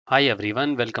Hi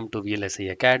everyone, welcome to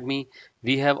VLSI Academy.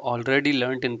 We have already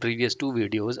learned in previous two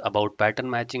videos about pattern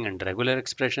matching and regular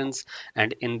expressions,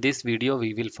 and in this video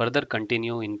we will further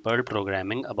continue in Perl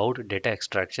programming about data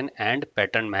extraction and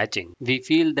pattern matching. We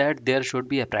feel that there should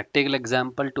be a practical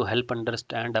example to help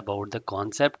understand about the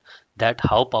concept that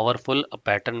how powerful a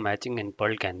pattern matching in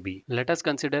Perl can be. Let us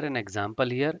consider an example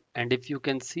here, and if you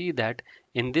can see that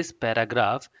in this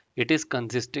paragraph it is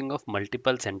consisting of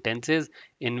multiple sentences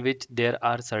in which there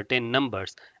are certain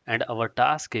numbers, and our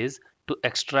task is to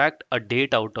extract a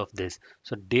date out of this.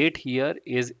 So date here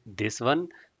is this one,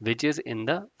 which is in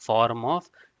the form of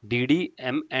dd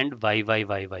m and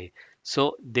yyyy.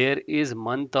 So there is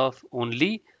month of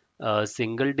only a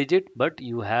single digit, but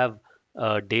you have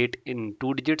date in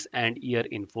 2 digits and year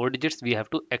in 4 digits. We have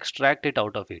to extract it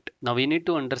out of it. Now we need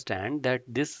to understand that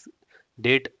this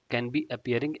date can be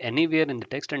appearing anywhere in the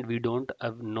text and we don't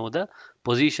know the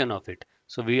position of it.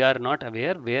 So we are not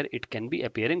aware where it can be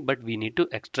appearing, but we need to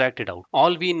extract it out.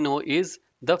 All we know is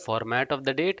the format of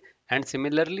the date, and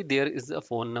similarly there is a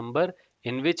phone number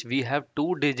in which we have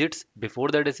 2 digits before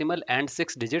the decimal and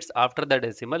 6 digits after the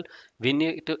decimal. We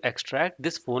need to extract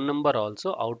this phone number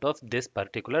also out of this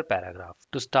particular paragraph.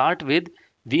 To start with,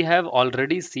 we have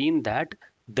already seen that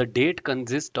the date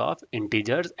consists of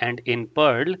integers, and in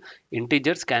Perl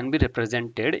integers can be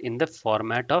represented in the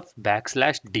format of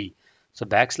 \d. So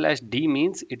 \d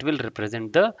means it will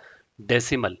represent the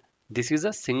decimal. This is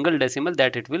a single decimal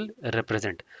that it will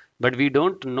represent, but we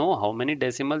don't know how many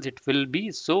decimals it will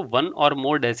be. So one or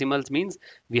more decimals means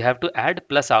we have to add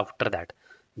plus after that.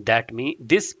 That means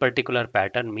this particular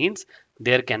pattern means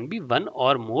there can be one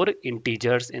or more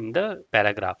integers in the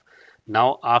paragraph.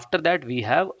 Now after that we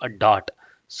have a dot.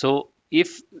 So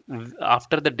if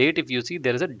after the date, if you see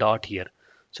there is a dot here,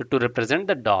 so to represent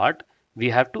the dot we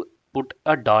have to put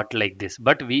a dot like this,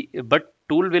 but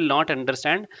tool will not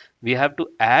understand. We have to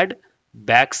add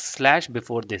backslash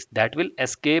before this. That will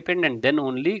escape it, and then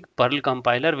only Perl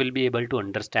compiler will be able to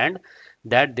understand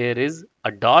that there is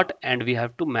a dot and we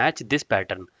have to match this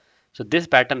pattern. So this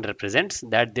pattern represents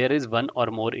that there is one or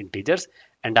more integers,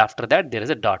 and after that there is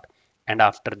a dot, and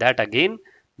after that again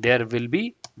there will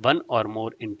be one or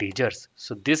more integers.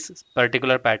 So this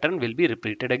particular pattern will be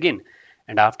repeated again,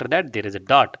 and after that there is a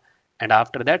dot, and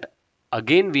after that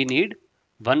again we need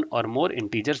one or more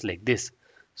integers like this.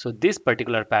 So this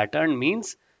particular pattern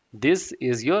means this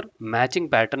is your matching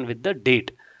pattern with the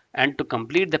date, and to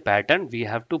complete the pattern we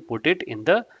have to put it in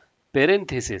the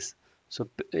parenthesis. So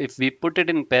if we put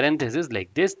it in parenthesis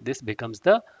like this becomes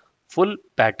the full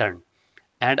pattern,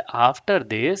 and after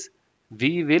this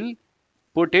we will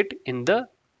put it in the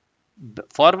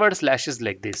forward slashes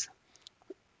like this.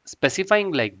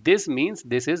 Specifying like this means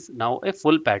this is now a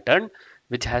full pattern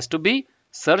which has to be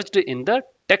searched in the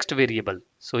text variable.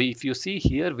 So if you see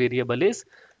here, variable is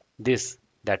this,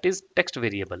 that is text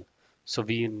variable. So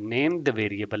we name the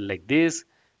variable like this,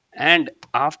 and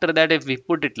after that if we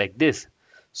put it like this,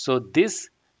 so this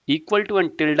equal to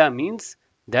and tilde means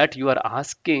that you are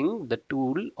asking the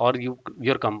tool or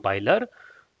your compiler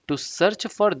to search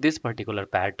for this particular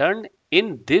pattern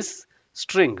in this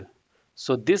string.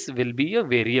 So this will be a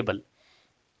variable,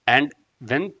 and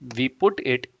when we put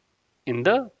it in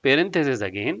the parenthesis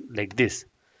again like this,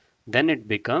 then it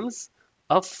becomes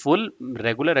a full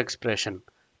regular expression.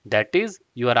 That is,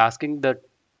 you are asking the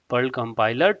Perl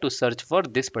compiler to search for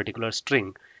this particular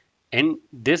string in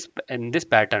this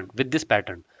pattern with this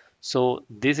pattern. So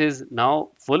this is now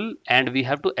full, and we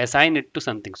have to assign it to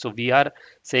something. So we are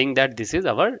saying that this is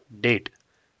our date,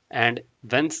 and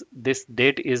once this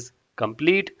date is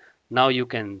complete, now you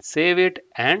can save it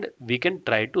and we can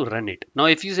try to run it. Now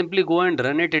if you simply go and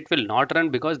run it, it will not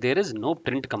run because there is no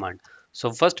print command.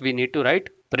 So first we need to write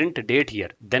print date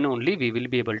here, then only we will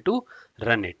be able to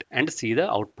run it and see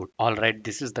the output. All right,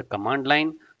 this is the command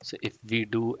line. So if we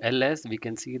do ls, we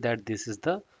can see that this is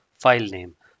the file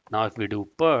name. Now if we do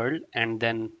perl and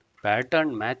then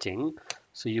pattern matching,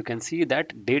 so you can see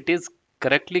that date is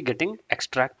correctly getting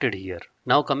extracted here.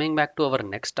 Now coming back to our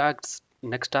next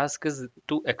task is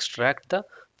to extract the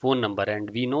phone number, and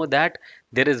we know that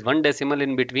there is one decimal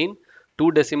in between,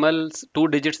 two decimals, 2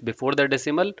 digits before the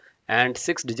decimal and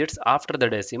 6 digits after the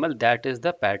decimal. That is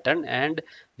the pattern, and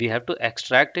we have to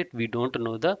extract it. We don't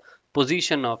know the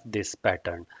position of this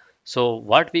pattern. So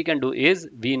what we can do is,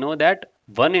 we know that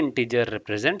one integer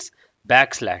represents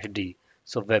 \d.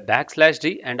 So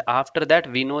 \d, and after that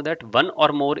we know that one or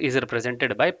more is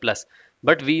represented by plus,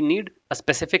 but we need a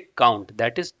specific count,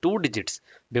 that is 2 digits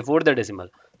before the decimal.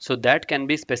 So that can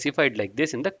be specified like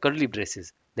this in the curly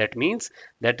braces. That means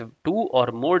that two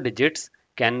or more digits,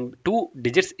 can 2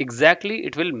 digits exactly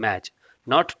it will match.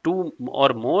 not two or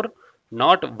more,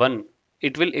 not one.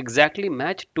 It will exactly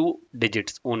match two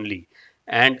digits only.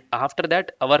 And after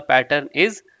that, our pattern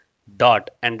is dot,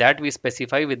 and that we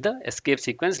specify with the escape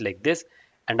sequence like this.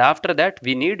 And after that,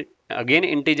 we need again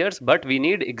integers, but we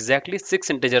need exactly six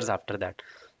integers after that.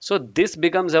 So this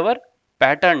becomes our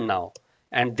pattern now,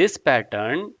 and this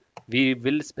pattern we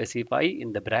will specify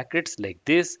in the brackets like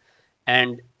this.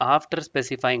 And after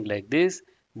specifying like this,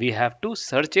 we have to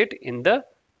search it in the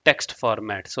text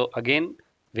format. So again,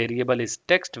 variable is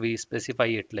text, we specify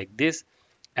it like this.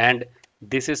 And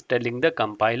this is telling the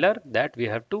compiler that we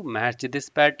have to match this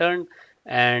pattern,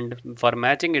 and for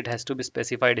matching it has to be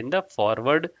specified in the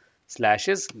forward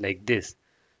slashes like this.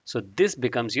 So this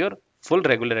becomes your full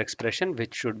regular expression,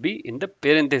 which should be in the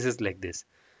parenthesis like this.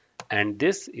 And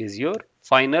this is your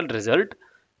final result,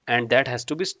 and that has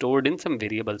to be stored in some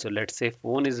variable. So let's say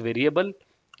phone is variable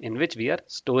in which we are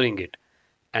storing it,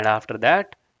 and after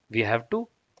that we have to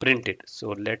print it. So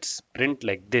let's print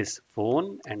like this,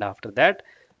 phone, and after that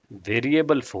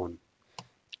variable phone.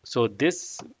 So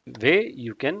this way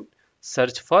you can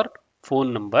search for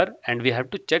phone number, and we have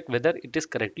to check whether it is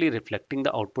correctly reflecting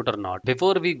the output or not.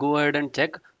 Before we go ahead and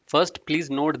check, first please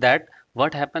note that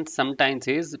what happens sometimes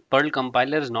is Perl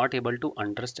compiler is not able to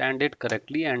understand it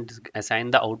correctly and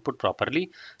assign the output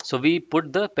properly. So we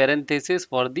put the parenthesis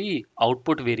for the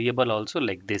output variable also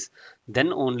like this.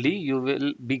 Then only you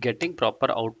will be getting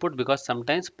proper output, because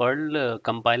sometimes Perl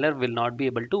compiler will not be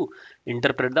able to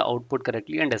interpret the output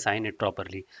correctly and assign it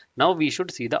properly. Now we should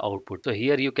see the output. So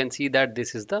here you can see that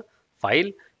this is the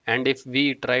file, and if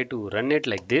we try to run it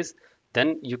like this,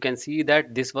 then you can see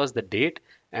that this was the date,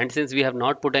 and since we have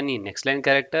not put any next line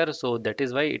character, so that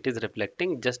is why it is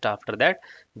reflecting just after that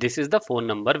this is the phone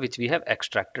number which we have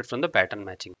extracted from the pattern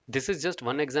matching. This is just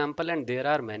one example, and there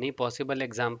are many possible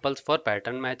examples for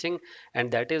pattern matching.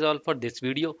 And that is all for this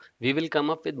video. We will come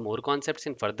up with more concepts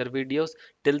in further videos.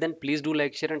 Till then, please do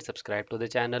like, share and subscribe to the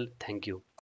channel. Thank you.